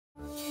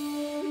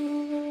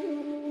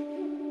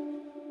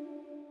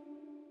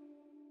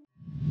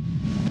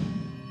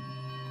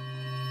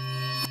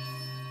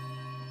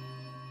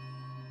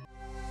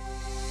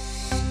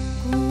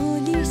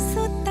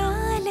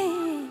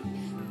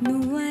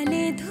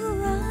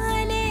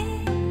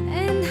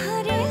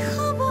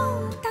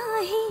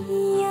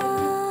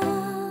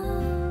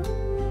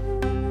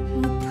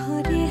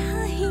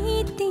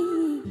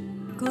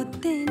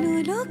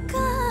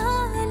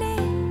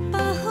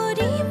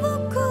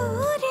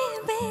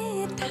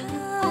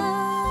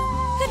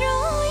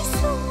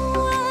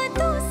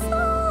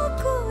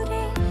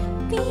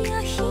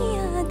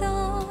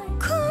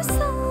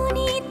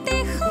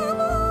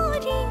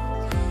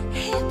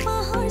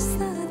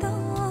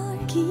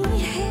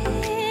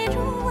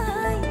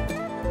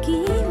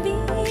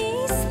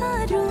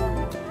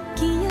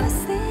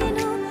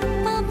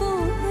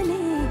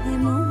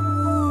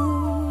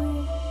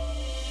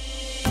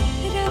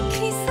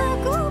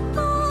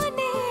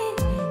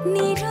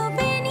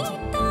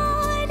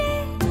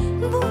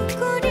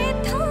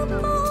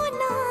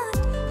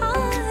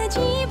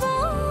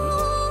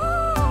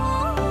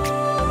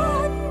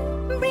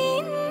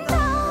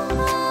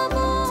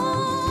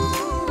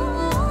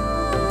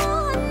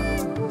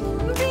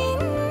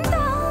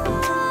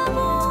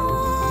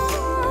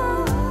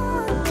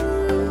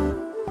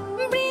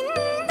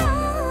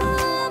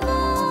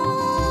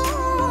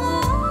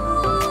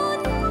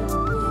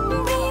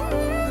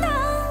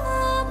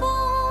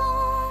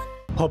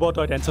হ'ব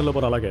তই টেনশ্যন ল'ব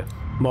নালাগে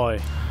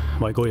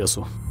মই গৈ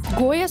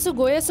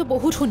আছোঁ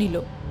বহুত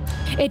শুনিলোঁ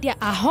এতিয়া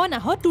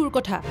নাহ তোৰ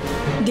কথা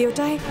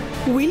দেউতাই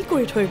উইল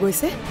কৰি থৈ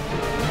গৈছে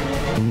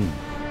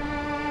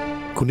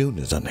কোনেও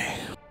নাজানে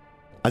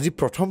আজি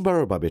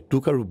প্ৰথমবাৰৰ বাবে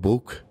তোক আৰু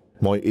বৌক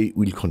মই এই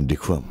উইলখন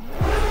দেখুৱাম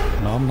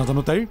নাম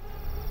নাজানো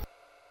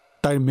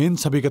তাইৰ মেইন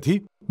চাবিকাঠি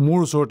মোৰ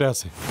ওচৰতে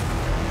আছে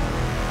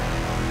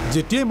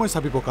যেতিয়াই মই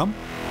চাবি পকাম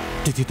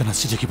তেতিয়া তাই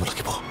নাচি থাকিব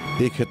লাগিব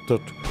এই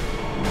ক্ষেত্ৰত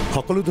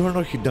সকলো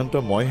ধৰণৰ সিদ্ধান্ত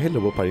মইহে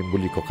ল'ব পাৰিম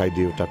বুলি ককাই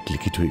দেউতাক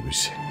লিখি থৈ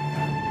গৈছে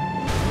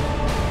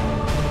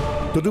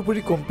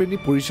তদুপৰি কোম্পানী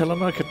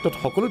পৰিচালনাৰ ক্ষেত্ৰত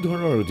সকলো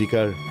ধৰণৰ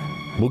অধিকাৰ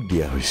মোক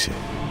দিয়া হৈছে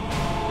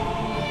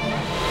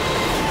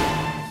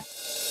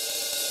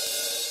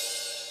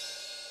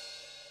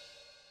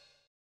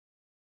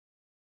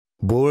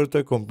বৌৰ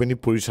তই কোম্পানী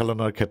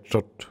পৰিচালনাৰ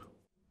ক্ষেত্ৰত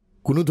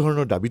কোনো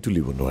ধৰণৰ দাবী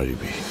তুলিব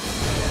নোৱাৰিবি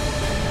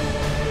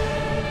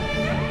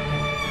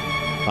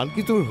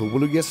আনকি তোৰ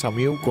হ'বলগীয়া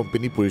স্বামীয়েও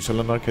কোম্পানী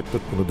পৰিচালনাৰ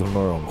ক্ষেত্ৰত কোনো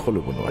ধৰণৰ অংশ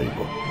ল'ব নোৱাৰিব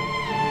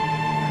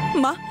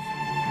মা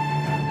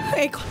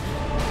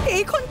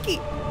এইখন কি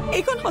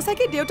এইখন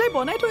সঁচাকৈ দেউতাই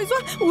বনাই থৈ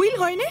যোৱা উইল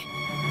হয়নে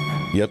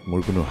ইয়াত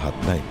মোৰ কোনো হাত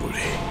নাই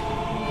পৰে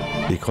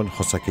এইখন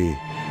সঁচাকৈ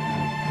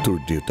তোৰ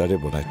দেউতাৰে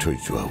বনাই থৈ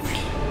যোৱা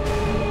উইল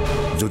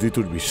যদি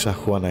তোৰ বিশ্বাস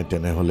হোৱা নাই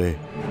তেনেহ'লে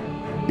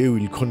এই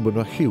উইলখন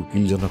বনোৱা সেই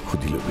উকিলজনক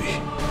সুধি ল'বি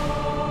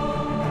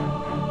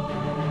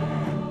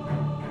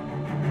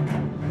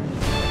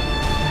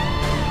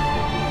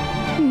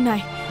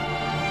নাই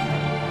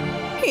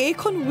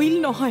এইখন উইল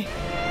নহয়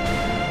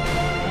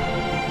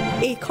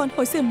এইখন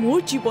হৈছে মোৰ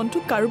জীৱনটো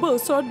কাৰোবাৰ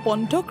ওচৰত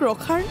বন্ধক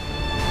ৰখাৰ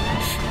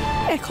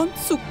এখন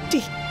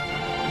চুক্তি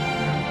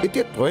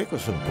এতিয়া তই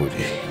কচোন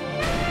পৰি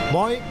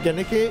মই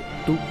কেনেকৈ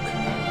তোক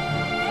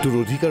তোৰ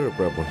অধিকাৰৰ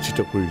পৰা বঞ্চিত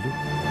কৰিলোঁ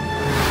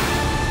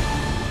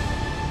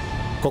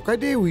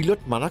ককাইদেৱে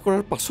উইলত মানা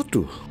কৰাৰ পাছতো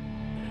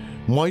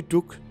মই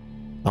তোক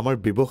আমাৰ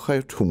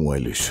ব্যৱসায়ত সোমোৱাই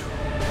লৈছোঁ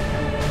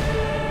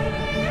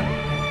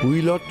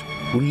উইলত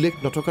উল্লেখ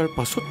নথকাৰ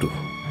পাছতো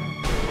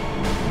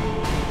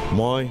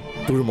মই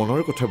তোৰ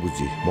মনৰ কথা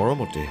বুজি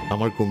মৰমতে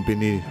আমাৰ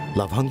কোম্পানীৰ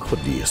লাভাংশ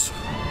দি আছোঁ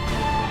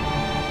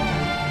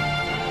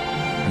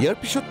ইয়াৰ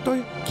পিছত তই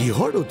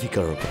কিহৰ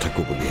অধিকাৰৰ কথা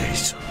ক'বলৈ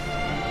আহিছ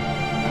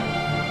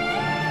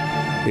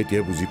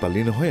এতিয়া বুজি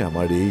পালি নহয়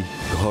আমাৰ এই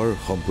ঘৰ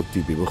সম্পত্তি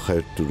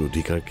ব্যৱসায়ত তোৰ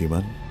অধিকাৰ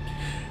কিমান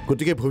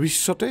গতিকে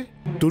ভৱিষ্যতে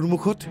তোৰ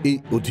মুখত এই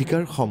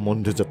অধিকাৰ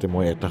সম্বন্ধে যাতে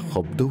মই এটা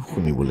শব্দও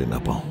শুনিবলৈ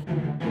নাপাওঁ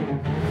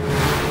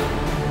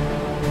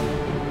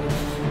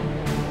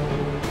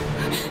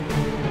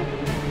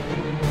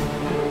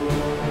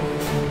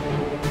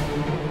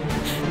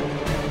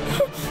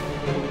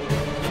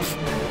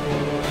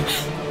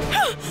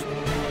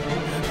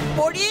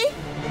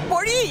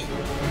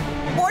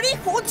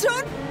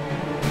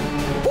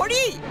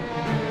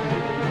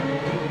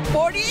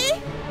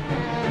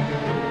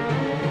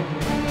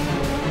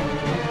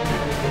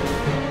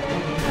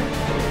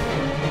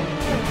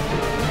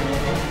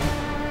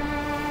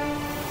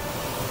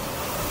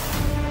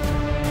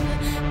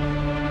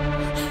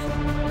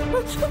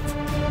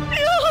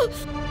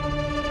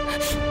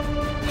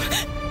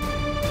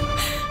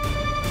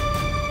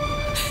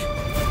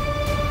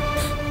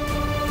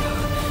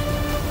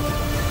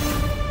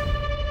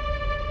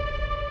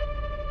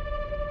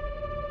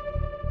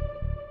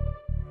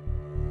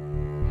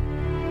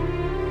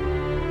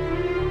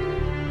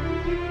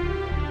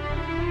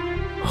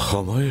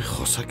সময়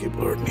সঁচাকৈ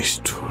বৰ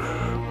নিষ্ঠুৰ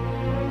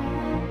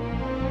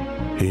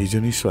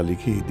এইজনী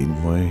ছোৱালীকে এদিন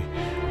মই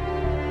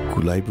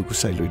কোলাই বুকু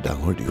চাই লৈ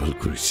ডাঙৰ দীঘল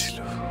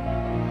কৰিছিলোঁ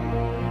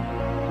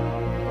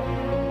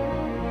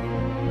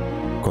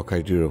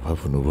ককাইদেউৰ অভাৱ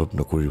অনুভৱ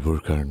নকৰিবৰ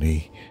কাৰণেই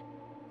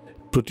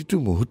প্ৰতিটো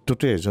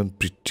মুহূৰ্ততে এজন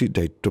পিতৃৰ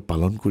দায়িত্ব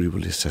পালন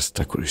কৰিবলৈ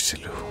চেষ্টা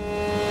কৰিছিলোঁ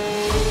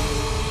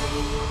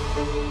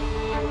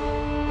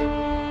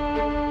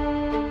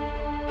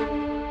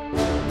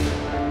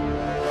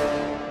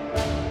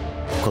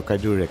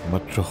ককাইদেউৰ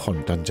একমাত্ৰ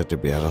সন্তান যাতে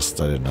বেয়া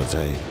ৰাস্তাৰে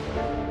নাযায়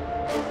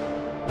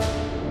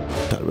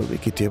তাৰ বাবে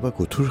কেতিয়াবা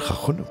কঠোৰ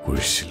শাসনো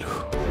কৰিছিলোঁ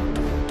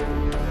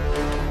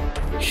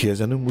সেয়া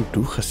জানো মোৰ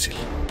দুখ আছিল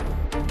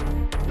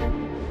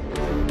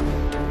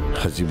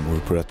আজি মোৰ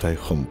পৰা তাই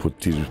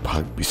সম্পত্তিৰ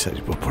ভাগ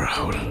বিচাৰিব পৰা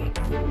হ'ল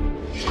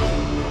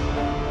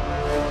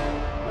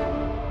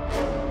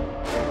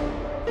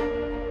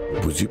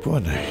বুজি পোৱা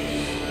নাই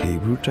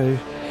এইবোৰ তাইৰ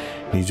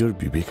নিজৰ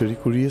বিবেকেৰে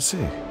কৰি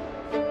আছে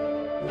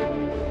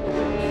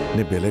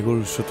নে বেলেগৰ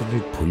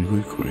উচতনিত ভুল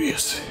গৈ কৰি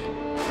আছে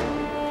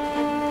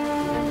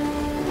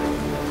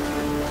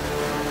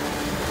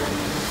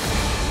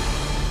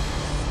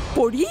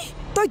পৰি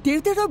তই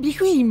দেউতাৰ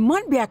বিষয়ে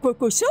ইমান বেয়াকৈ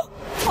কৈছ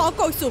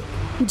কৈছো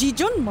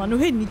যিজন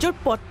মানুহে নিজৰ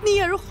পত্নী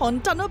আৰু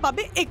সন্তানৰ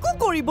বাবে একো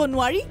কৰিব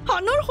নোৱাৰি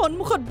আনৰ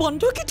সন্মুখত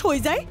বন্ধকি থৈ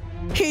যায়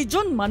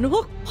সেইজন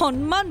মানুহক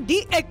সন্মান দি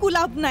একো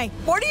লাভ নাই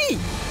পৰি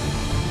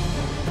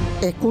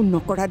একো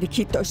নকৰা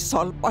দেখি তই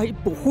চল পাই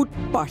বহুত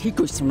বাঢ়ি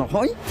গৈছ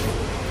নহয়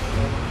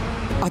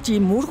আজি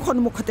মোৰ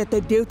সন্মুখতে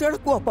তই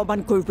দেউতাৰকো অপমান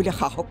কৰিবলৈ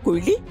সাহস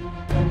কৰিলি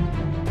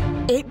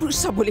এইবোৰ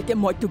চাবলৈকে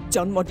মই তোক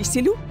জন্ম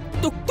দিছিলোঁ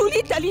তোক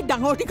তুলি তালি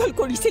ডাঙৰ দীঘল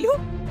কৰিছিলোঁ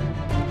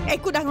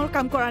একো ডাঙৰ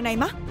কাম কৰা নাই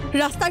মা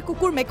ৰাস্তাৰ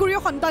কুকুৰ মেকুৰীও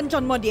সন্তান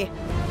জন্ম দিয়ে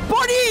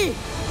পৰি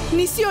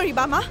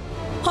নিচিয়ৰিবা মা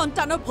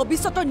সন্তানৰ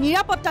ভৱিষ্যতৰ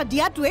নিৰাপত্তা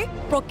দিয়াটোৱে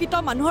প্ৰকৃত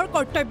মানুহৰ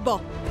কৰ্তব্য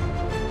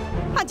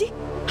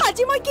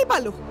আজি মই কি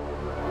পালো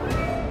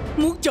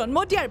মোক জন্ম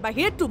দিয়াৰ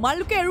বাহিৰে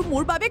তোমালোকে আৰু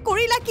মোৰ বাবে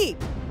কৰিলা কি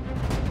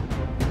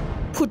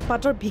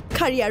ফুটপাতৰ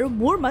ভিক্ষাৰী আৰু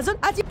মোৰ মাজত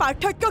আজি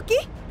পাৰ্থক্য কি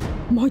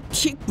মই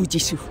ঠিক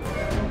বুজিছো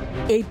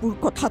এইবোৰ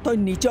কথা তই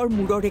নিজৰ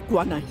মূৰৰে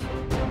কোৱা নাই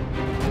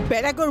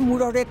বেলেগৰ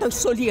মূৰৰে তই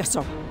চলি আছ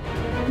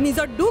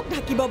নিজৰ দুখ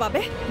ঢাকিব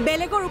বাবে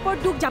বেলেগৰ ওপৰত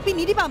দুখ জাপি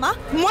নিদিবা মা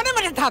মনে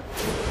মনে থাক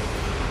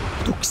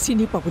তোক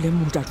চিনি পাবলৈ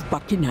মোৰ আৰু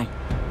বাকী নাই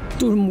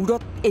তোৰ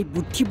মূৰত এই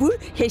বুদ্ধিবোৰ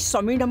সেই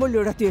সমীৰ নামৰ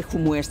ল'ৰাটোৱে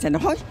সোমোৱাই আছে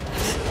নহয়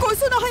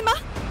কৈছো নহয় মা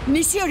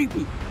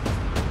নিচিয়ৰিবি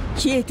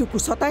সি এইটো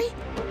কুচতাই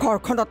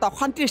ঘৰখনত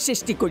অশান্তিৰ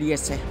সৃষ্টি কৰি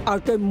আছে আৰু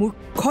তই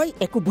মূৰ্খই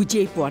একো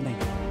বুজিয়েই পোৱা নাই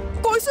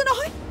কৈছো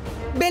নহয়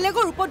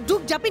বেলেগৰ ওপৰত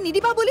দুখ জাপি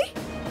নিদিবা বুলি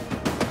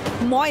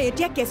মই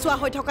এতিয়া কেঁচুৱা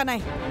হৈ থকা নাই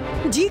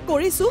যি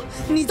কৰিছো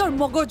নিজৰ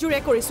মগজুৰে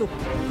কৰিছো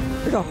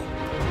ৰহ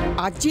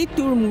আজি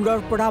তোৰ মূৰৰ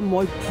পৰা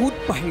মই ভূত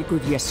বাহিৰ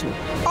কৰি আছো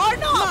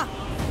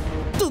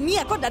তুমি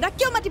আকৌ দাদা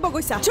কিয় মাতিব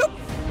গৈছা চুপ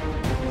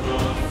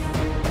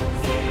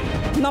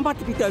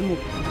নামাতিবি তই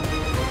মোক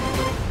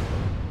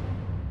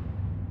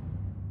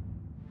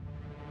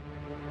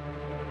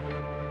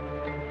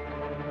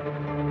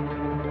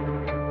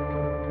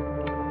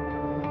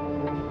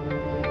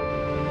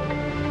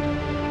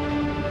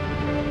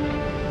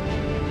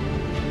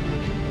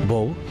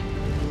বৌ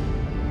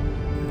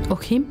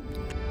অসীম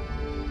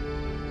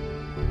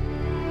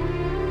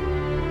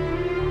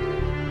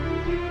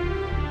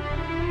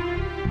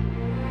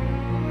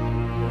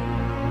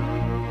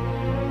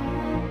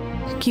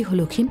কি হল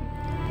অসীম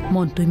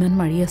মনটো ইমান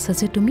মাৰি আছা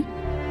যে তুমি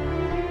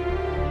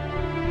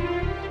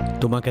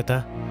তোমাক এটা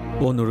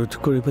অনুৰোধ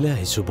কৰিবলৈ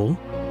আহিছো বৌ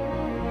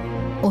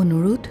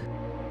অনুৰোধ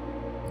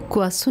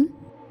কোৱাচোন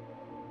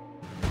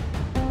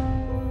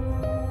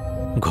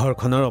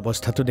ঘৰখনৰ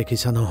অৱস্থাটো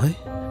দেখিছা নহয়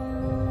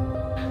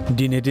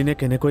দিনে দিনে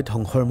কেনেকৈ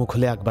ধ্বংসৰ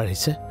মুখলৈ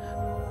আগবাঢ়িছে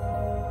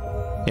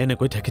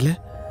এনেকৈ থাকিলে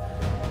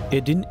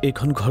এদিন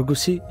এইখন ঘৰ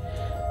গুচি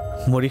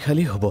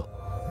মৰিখালি হ'ব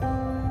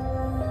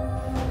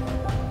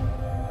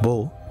বৌ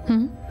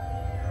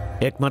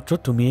একমাত্ৰ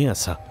তুমিয়েই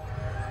আছা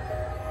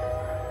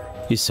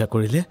ইচ্ছা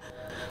কৰিলে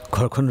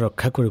ঘৰখন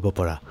ৰক্ষা কৰিব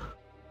পৰা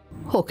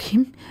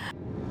অসীম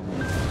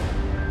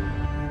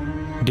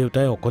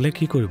দেউতাই অকলে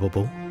কি কৰিব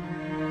বৌ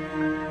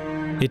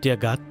এতিয়া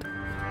গাত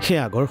সেই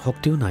আগৰ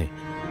শক্তিও নাই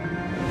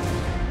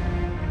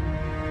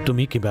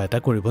তুমি কিবা এটা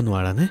কৰিব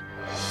নোৱাৰানে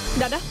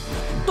দাদা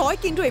তই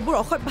কিন্তু এইবোৰ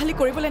অসভ্যালি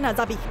কৰিবলৈ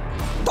নাযাবি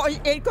তই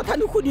এই কথা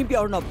নুশুনিবি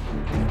অৰ্ণৱ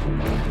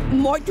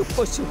মই তোক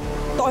কৈছো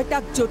তই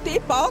তাক য'তেই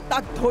পাও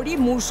তাক ধৰি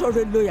মোৰ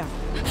ওচৰলৈ লৈ আহ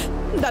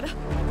দাদা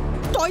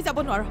তই যাব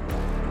নোৱাৰ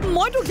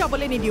মই তোক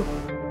যাবলৈ নিদিওঁ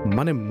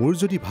মানে মোৰ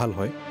যদি ভাল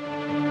হয়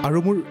আৰু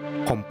মোৰ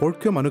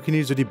সম্পৰ্কীয়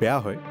মানুহখিনিৰ যদি বেয়া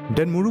হয়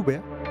দেন মোৰো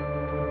বেয়া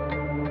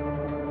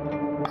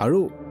আৰু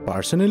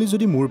পাৰ্চনেলি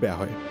যদি মোৰ বেয়া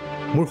হয়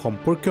মোৰ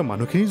সম্পৰ্কীয়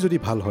মানুহখিনিৰ যদি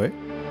ভাল হয়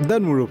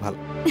দেন মোৰো ভাল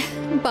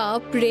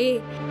বাপৰে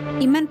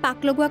ইমান পাক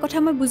লগোৱা কথা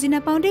মই বুজি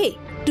নাপাওঁ দেই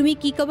তুমি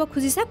কি ক'ব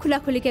খুজিছা খোলা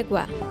খুলিকে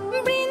কোৱা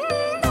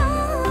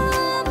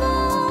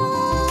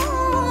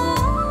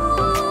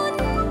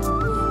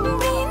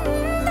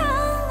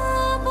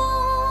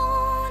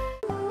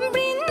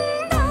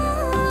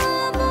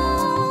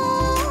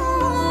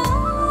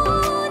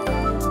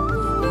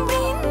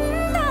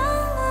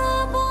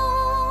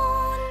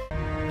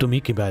তুমি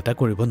কিবা এটা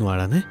কৰিব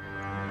নোৱাৰানে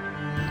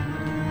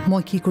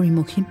মই কি কৰিম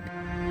অসীম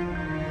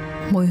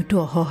মইতো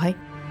অসহায়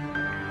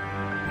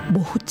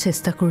বহুত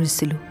চেষ্টা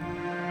কৰিছিলোঁ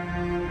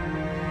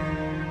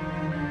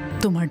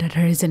তোমাৰ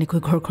দাদাৰে যেনেকৈ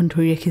ঘৰখন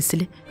ধৰি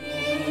ৰাখিছিলে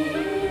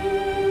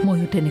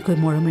ময়ো তেনেকৈ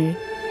মৰমেৰে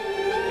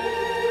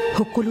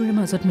সকলোৰে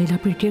মাজত মিলা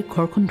প্ৰীতিৰে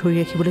ঘৰখন ধৰি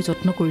ৰাখিবলৈ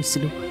যত্ন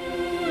কৰিছিলোঁ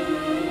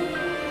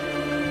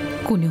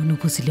কোনেও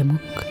নুবুজিলে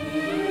মোক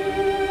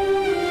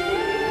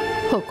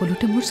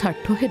সকলোতে মোৰ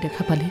স্বাৰ্থহে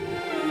দেখা পালে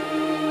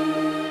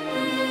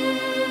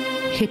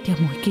এতিয়া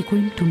মই কি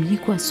কৰিম তুমিয়ে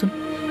কোৱাচোন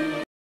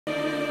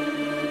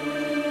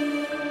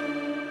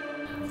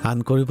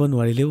আন কৰিব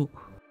নোৱাৰিলেও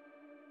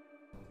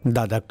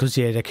দাদাকটো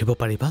জীয়াই ৰাখিব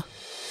পাৰিবা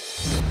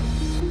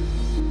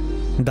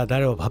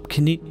দাদাৰ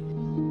অভাৱখিনি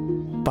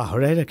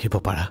পাহৰাই ৰাখিব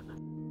পাৰা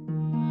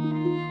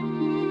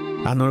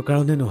আনৰ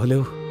কাৰণে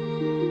নহ'লেও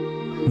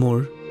মোৰ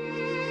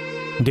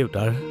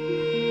দেউতাৰ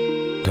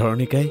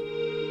ধৰণিকাই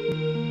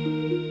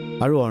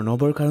আৰু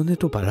অৰ্ণৱৰ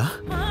কাৰণেতো পাৰা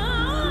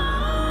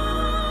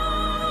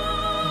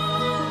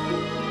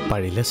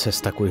পাৰিলে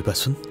চেষ্টা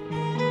কৰিবাচোন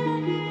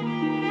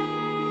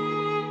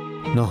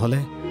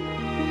নহ'লে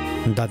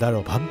দাদাৰ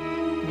অভাৱ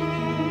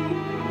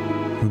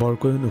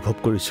বৰকৈ অনুভৱ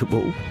কৰিছোঁ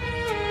বৌ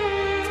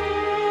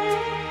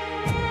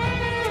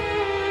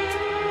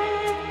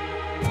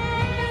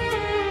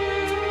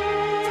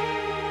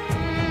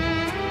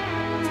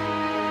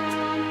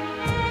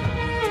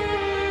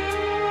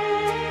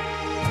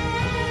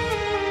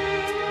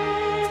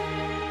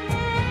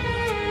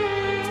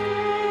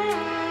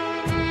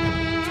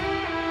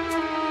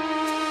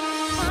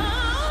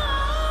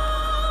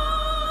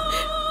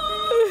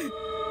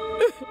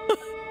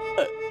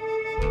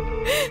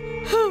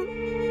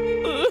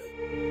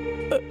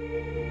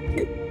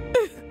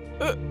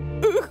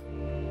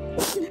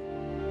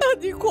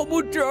আজি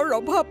সমুদ্ৰৰ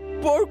অভাৱ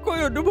বৰকৈ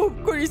অনুভৱ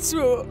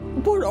কৰিছো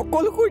বৰ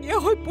অকলশৰীয়া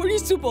হৈ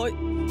পৰিছো মই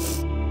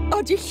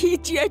আজি সি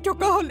জীয়াই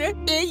থকা হলে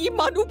এই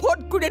মানুহ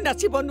ভট কৰে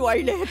নাচিব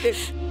নোৱাৰিলেহেঁতেন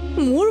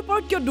মোৰ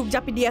ওপৰত কিয় দুখ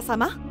জাপি দি আছা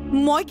মা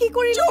মই কি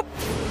কৰিলো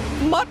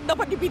মাত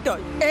নাপাতিবি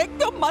তই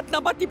একদম মাত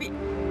নাপাতিবি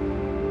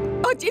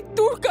আজি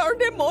তোৰ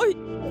কাৰণে মই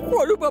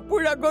সৰু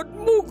বাপুৰ আগত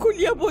মুখ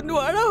উলিয়াব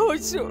নোৱাৰা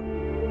হৈছো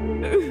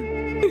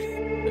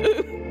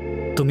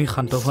তুমি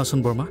শান্ত হোৱাচোন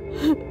বৰ্মা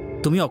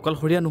তুমি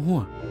অকলশৰীয়া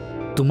নোহোৱা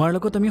তোমাৰ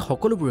লগত আমি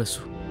সকলোবোৰ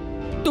আছো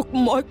তোক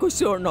মই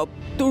কৈছো অৰ্ণৱ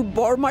তোৰ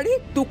বৰমাৰী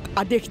তোক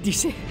আদেশ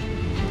দিছে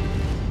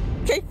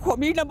সেই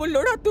সমীৰ নামৰ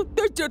ল'ৰাটোক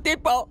তই য'তে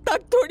পাওঁ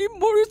তাক ধৰি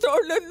মোৰ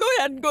ওচৰলৈ লৈ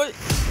আনগৈ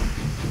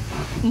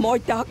মই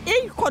তাক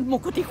এই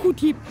সন্মুখতে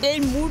সুধিম এই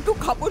মূৰটো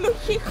খাবলৈ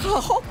সি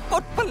সাহস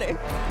ক'ত পালে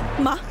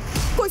মা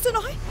কৈছো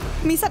নহয়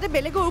মিছাতে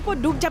বেলেগৰ ওপৰত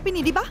দুখ জাপি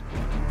নিদিবা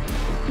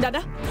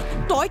দাদা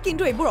তই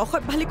কিন্তু এইবোৰ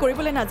অসভ্যালি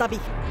কৰিবলৈ নাযাবি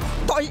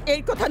তই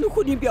এই কথা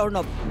নুশুনিবি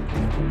অৰ্ণৱ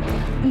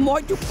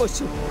মই তোক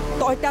কৈছো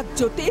তই তাক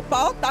য'তেই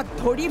পাওঁ তাক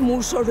ধৰি মোৰ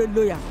ওচৰলৈ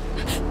লৈ আহ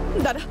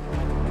দাদা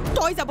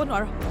তই যাব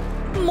নোৱাৰ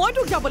মই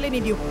তোক যাবলৈ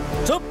নিদিওঁ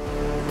চুপ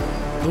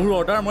তোৰ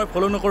অৰ্ডাৰ মই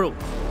ফ'ল' নকৰোঁ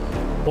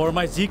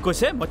বৰ্মাই যি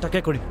কৈছে মই তাকে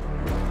কৰিম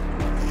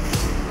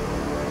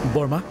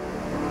বৰ্মা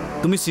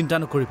তুমি চিন্তা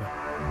নকৰিবা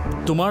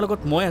তোমাৰ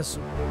লগত মই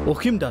আছোঁ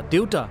অসীম দা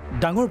দেউতা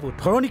ডাঙৰ বৌ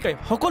ধৰণিকাই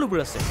সকলোবোৰ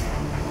আছে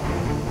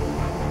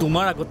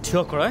তোমাৰ আগত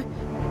থিয় কৰাই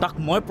তাক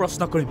মই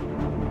প্ৰশ্ন কৰিম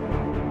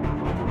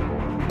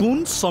কোন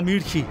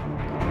সমীৰ সি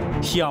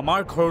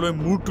আমাৰ ঘৰলৈ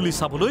মূৰ তুলি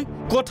চাবলৈ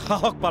ক'ত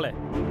সাহস পালে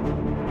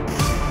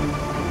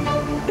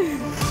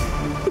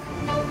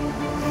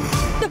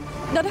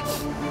দাদা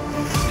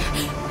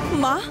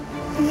মা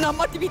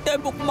নামাতিবি তই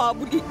মোক মা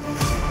বুলি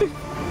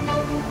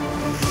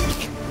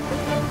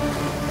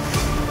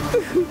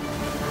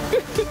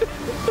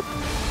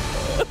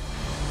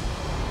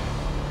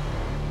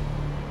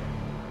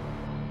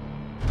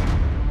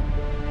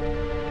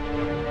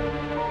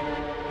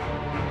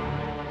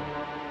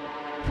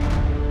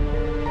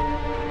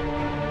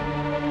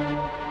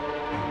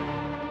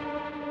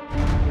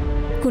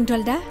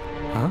কুন্তল দা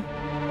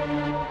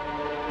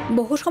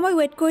বহুত সময়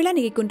ৱেইট কৰিলা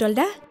নেকি কুন্তল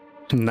দা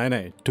নাই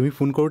নাই তুমি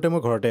ফোন কৰোঁতে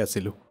মই ঘৰতে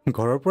আছিলোঁ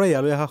ঘৰৰ পৰা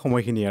ইয়ালৈ অহা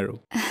সময়খিনি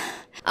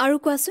আৰু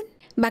কোৱাচোন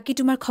বাকী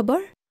তোমাৰ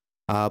খবৰ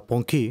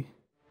পংখী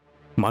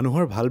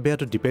মানুহৰ ভাল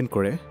বেয়াটো ডিপেণ্ড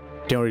কৰে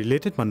তেওঁৰ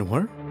ৰিলেটেড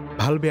মানুহৰ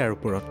ভাল বেয়াৰ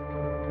ওপৰত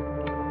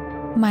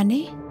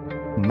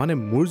মানে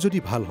মোৰ যদি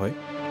ভাল হয়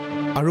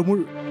আৰু মোৰ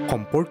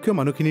সম্পৰ্কীয়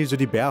মানুহখিনিৰ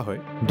যদি বেয়া হয়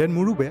দেন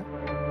মোৰো বেয়া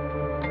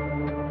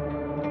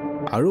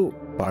আৰু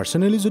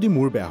পাৰ্চনেলি যদি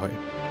মোৰ বেয়া হয়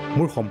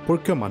মোৰ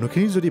সম্পৰ্কীয়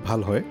মানুহখিনিৰ যদি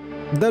ভাল হয়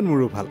দেন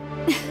মোৰো ভাল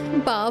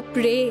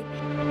বাপৰে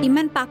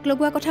ইমান পাক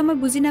লগোৱা কথা মই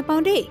বুজি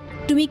নাপাওঁ দেই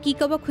তুমি কি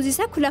ক'ব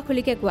খুজিছা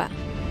খোলাখুলিকৈ কোৱা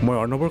মই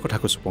অৰ্ণৱৰ কথা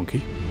কৈছোঁ পংখী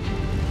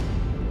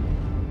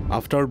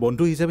আফটাৰ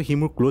বন্ধু হিচাপে সি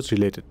মোৰ ক্ল'জ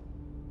ৰিলেটেড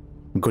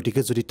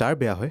গতিকে যদি তাৰ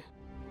বেয়া হয়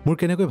মোৰ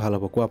কেনেকৈ ভাল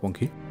হ'ব কোৱা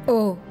পংখী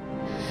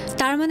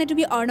তাৰমানে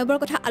তুমি অৰ্ণৱৰ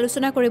কথা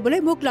আলোচনা কৰিবলৈ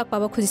মোক লগ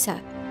পাব খুজিছা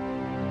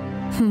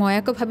মই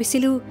আকৌ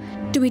ভাবিছিলোঁ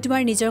তুমি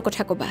তোমাৰ নিজৰ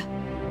কথা ক'বা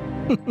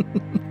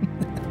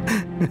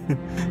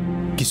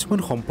কিছুমান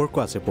সম্পৰ্ক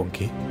আছে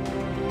পংখী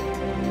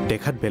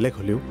দেখাত বেলেগ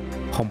হ'লেও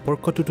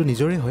সম্পৰ্কটোতো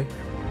নিজৰে হয়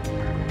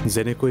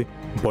যেনেকৈ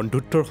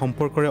বন্ধুত্বৰ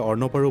সম্পৰ্কৰে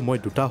অৰ্ণৱ আৰু মই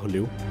দুটা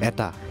হ'লেও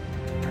এটা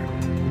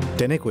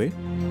তেনেকৈ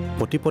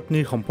পতি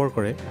পত্নীৰ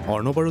সম্পৰ্কৰে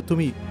অৰ্ণৱ আৰু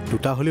তুমি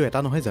দুটা হ'লেও এটা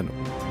নহয় জানো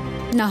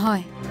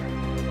নহয়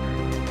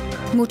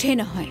মুঠেই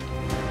নহয়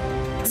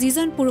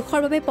যিজন পুৰুষৰ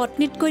বাবে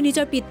পত্নীতকৈ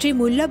নিজৰ পিতৃৰ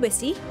মূল্য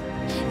বেছি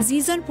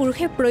যিজন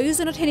পুৰুষে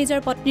প্ৰয়োজনতহে নিজৰ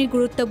পত্নীৰ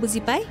গুৰুত্ব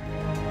বুজি পায়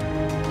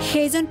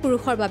সেইজন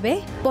পুৰুষৰ বাবে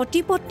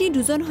পতি পত্নী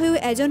দুজন হৈও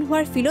এজন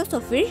হোৱাৰ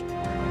ফিলচফিৰ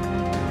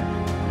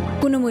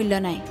কোনো মূল্য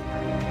নাই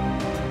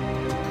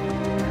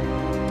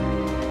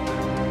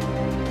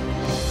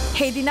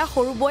সেইদিনা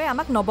সৰু বৌয়ে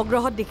আমাক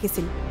নৱগ্ৰহত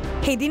দেখিছিল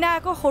সেইদিনা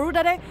আকৌ সৰু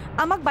দাদাই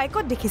আমাক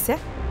বাইকত দেখিছে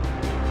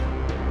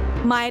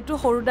মায়েতো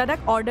সৰু দাদাক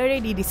অৰ্ডাৰে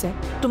দি দিছে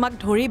তোমাক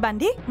ধৰি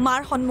বান্ধি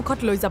মাৰ সন্মুখত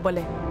লৈ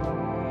যাবলৈ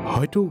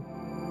হয়তো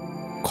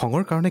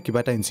খঙৰ কাৰণে কিবা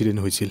এটা ইনচিডেণ্ট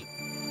হৈছিল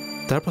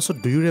তাৰ পাছত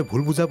দুয়োৰে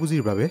ভুল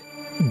বুজাবুজিৰ বাবে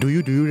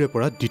দুয়োৰে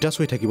পৰা ডিটাচ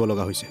হৈ থাকিব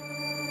লগা হৈছে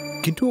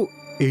কিন্তু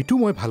এইটো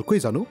মই ভালকৈ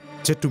জানো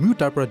যে তুমিও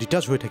তাৰ পৰা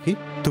ডিটাচ হৈ থাকি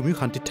তুমিও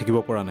শান্তিত থাকিব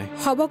পৰা নাই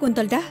হ'ব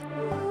কুন্তল দা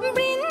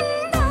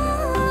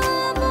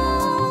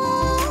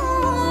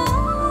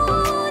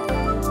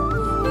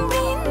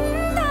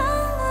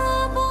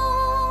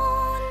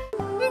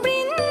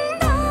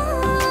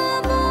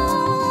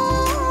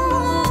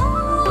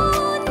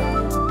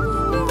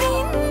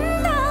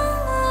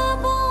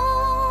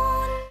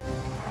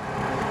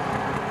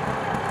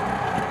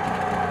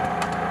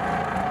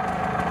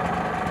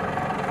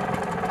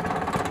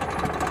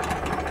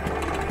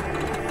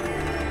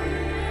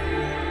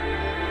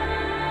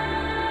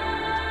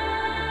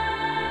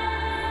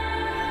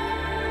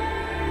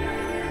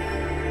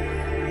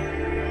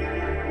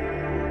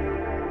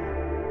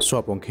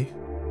চোৱা পংখী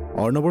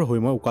অৰ্ণৱৰ হৈ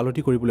মই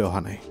ওকালতি কৰিবলৈ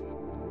অহা নাই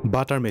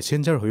বা তাৰ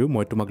মেছেঞ্জাৰ হৈও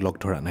মই তোমাক লগ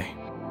ধৰা নাই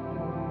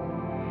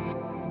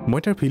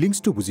মই তাৰ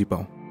ফিলিংছটো বুজি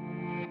পাওঁ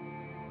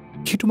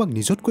সি তোমাক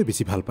নিজতকৈ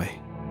বেছি ভাল পায়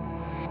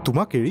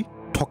তোমাক এৰি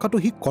থকাটো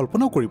সি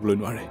কল্পনাও কৰিবলৈ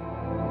নোৱাৰে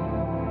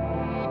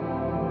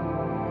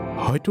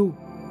হয়তো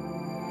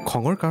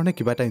খঙৰ কাৰণে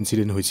কিবা এটা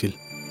ইনচিডেণ্ট হৈছিল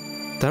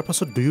তাৰ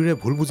পাছত দুয়োৰে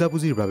ভুল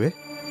বুজাবুজিৰ বাবে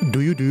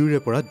দুয়োৰে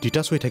পৰা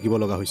ডিটাচ হৈ থাকিব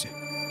লগা হৈছে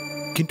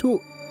কিন্তু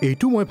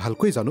এইটো মই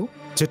ভালকৈ জানো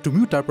যে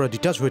তুমিও তাৰ পৰা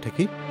ডিটাচ হৈ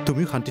থাকি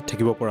তুমিও শান্তিত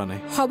থাকিব পৰা নাই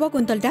হ'ব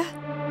কুন্তল দা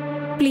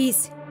প্লিজ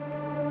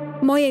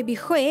মই এই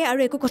বিষয়ে আৰু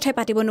একো কথাই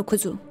পাতিব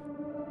নোখোজো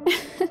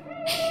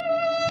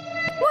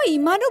মই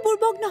ইমানো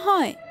বুৰ্বক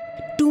নহয়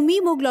তুমি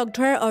মোক লগ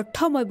ধৰাৰ অৰ্থ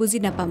মই বুজি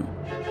নাপাম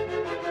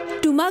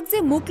তোমাক যে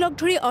মোক লগ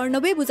ধৰি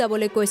অৰ্ণৱে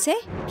বুজাবলৈ কৈছে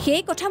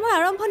সেই কথা মই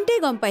আৰম্ভণিতেই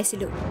গম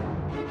পাইছিলোঁ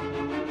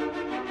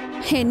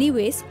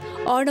এনিৱেজ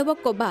অৰ্ণৱক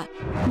ক'বা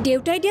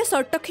দেউতাই দিয়া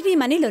চৰ্তখিনি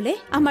মানি ল'লে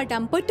আমাৰ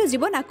দাম্পত্য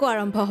জীৱন আকৌ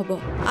আৰম্ভ হ'ব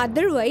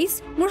আদাৰৱাইজ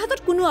মোৰ হাতত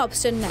কোনো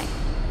অপশ্যন নাই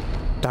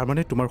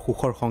তাৰমানে তোমাৰ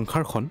সুখৰ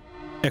সংসাৰখন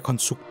এখন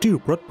চুক্তিৰ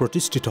ওপৰত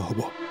প্ৰতিষ্ঠিত হ'ব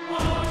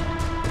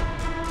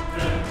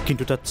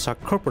কিন্তু তাত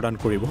স্বাক্ষৰ প্ৰদান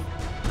কৰিব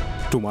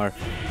তোমাৰ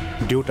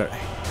দেউতাৰে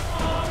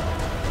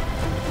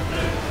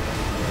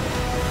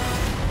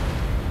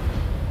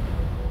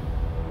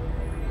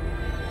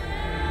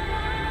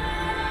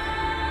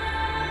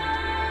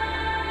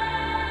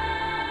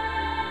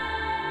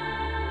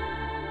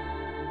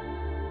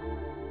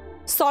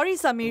সৰি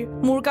সমীৰ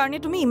মোৰ কাৰণে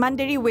তুমি ইমান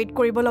দেৰি ৱেইট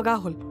কৰিব লগা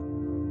হ'ল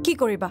কি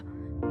কৰিবা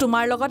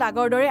তোমাৰ লগত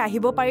আগৰ দৰে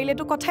আহিব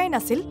পাৰিলেতো কথাই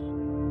নাছিল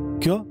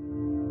কিয়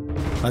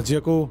আজি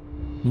আকৌ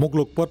মোক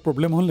লগ পোৱাত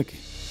প্ৰব্লেম হ'ল নেকি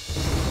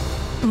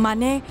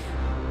মানে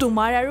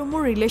তোমাৰ আৰু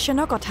মোৰ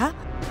ৰিলেশ্যনৰ কথা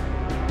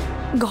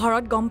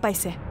ঘৰত গম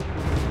পাইছে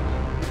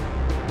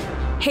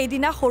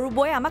সেইদিনা সৰু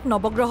বৈ আমাক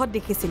নৱগ্ৰহত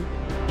দেখিছিল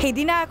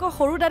সেইদিনা আকৌ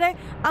সৰু দাদাই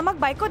আমাক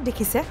বাইকত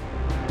দেখিছে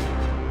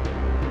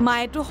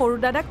মায়েতো সৰু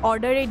দাদাক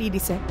অৰ্ডাৰে দি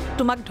দিছে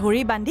তোমাক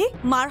ধৰি বান্ধি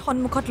মাৰ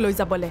সন্মুখত লৈ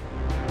যাবলৈ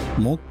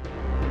মোক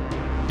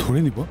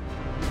ধৰি নিব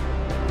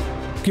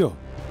কিয়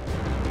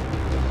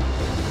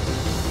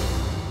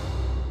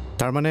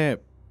তাৰমানে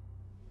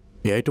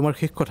এয়াই তোমাৰ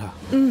শেষ কথা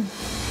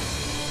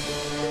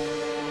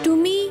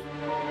তুমি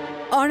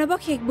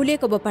অৰ্ণৱক শেষ বুলিয়ে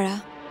ক'ব পাৰা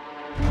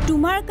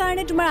তোমাৰ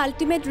কাৰণে তোমাৰ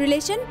আল্টিমেট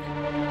ৰিলেশ্যন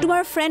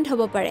তোমাৰ ফ্ৰেণ্ড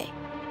হ'ব পাৰে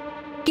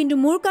কিন্তু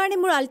মোৰ কাৰণে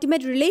মোৰ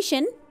আল্টিমেট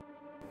ৰিলেশ্যন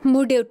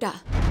মোৰ দেউতা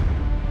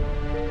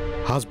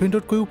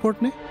হাজবেণ্ডতকৈ ওপৰত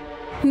নে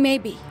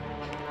মেবি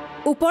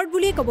ওপৰত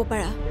বুলিয়ে ক'ব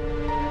পাৰা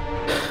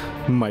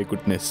মাই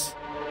গুডনেছ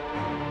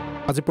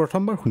আজি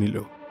প্ৰথমবাৰ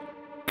শুনিলোঁ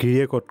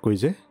গিৰিয়েকতকৈ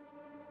যে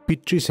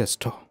পিতৃ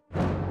শ্ৰেষ্ঠ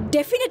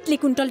ডেফিনেটলি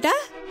কুন্তল দা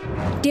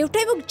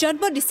দেউতাই মোক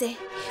জন্ম দিছে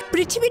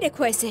পৃথিৱী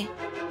দেখুৱাইছে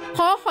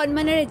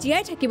সন্মানেৰে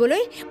জীয়াই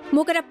থাকিবলৈ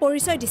মোক এটা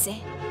পৰিচয় দিছে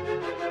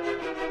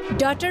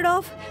daughter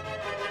of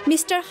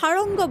mister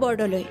Sarang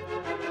Bordoloi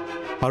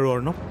আৰু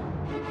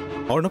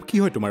অৰ্ণৱ কি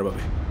হয় তোমাৰ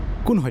বাবে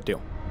কোন হয়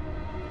তেওঁ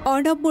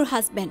অৰ্ণৱ মোৰ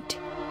হাজবেণ্ড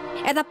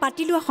এটা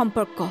পাতি লোৱা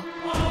সম্পৰ্ক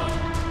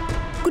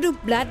কোনো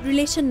ব্লাড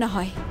ৰিলেশ্যন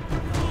নহয়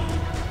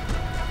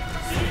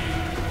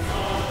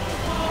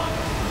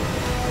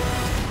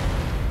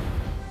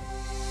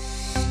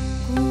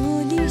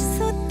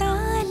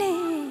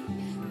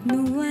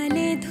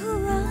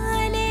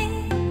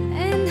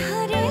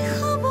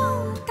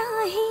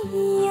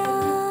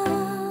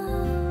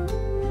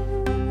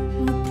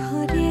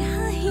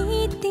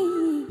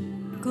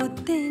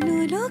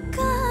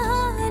Look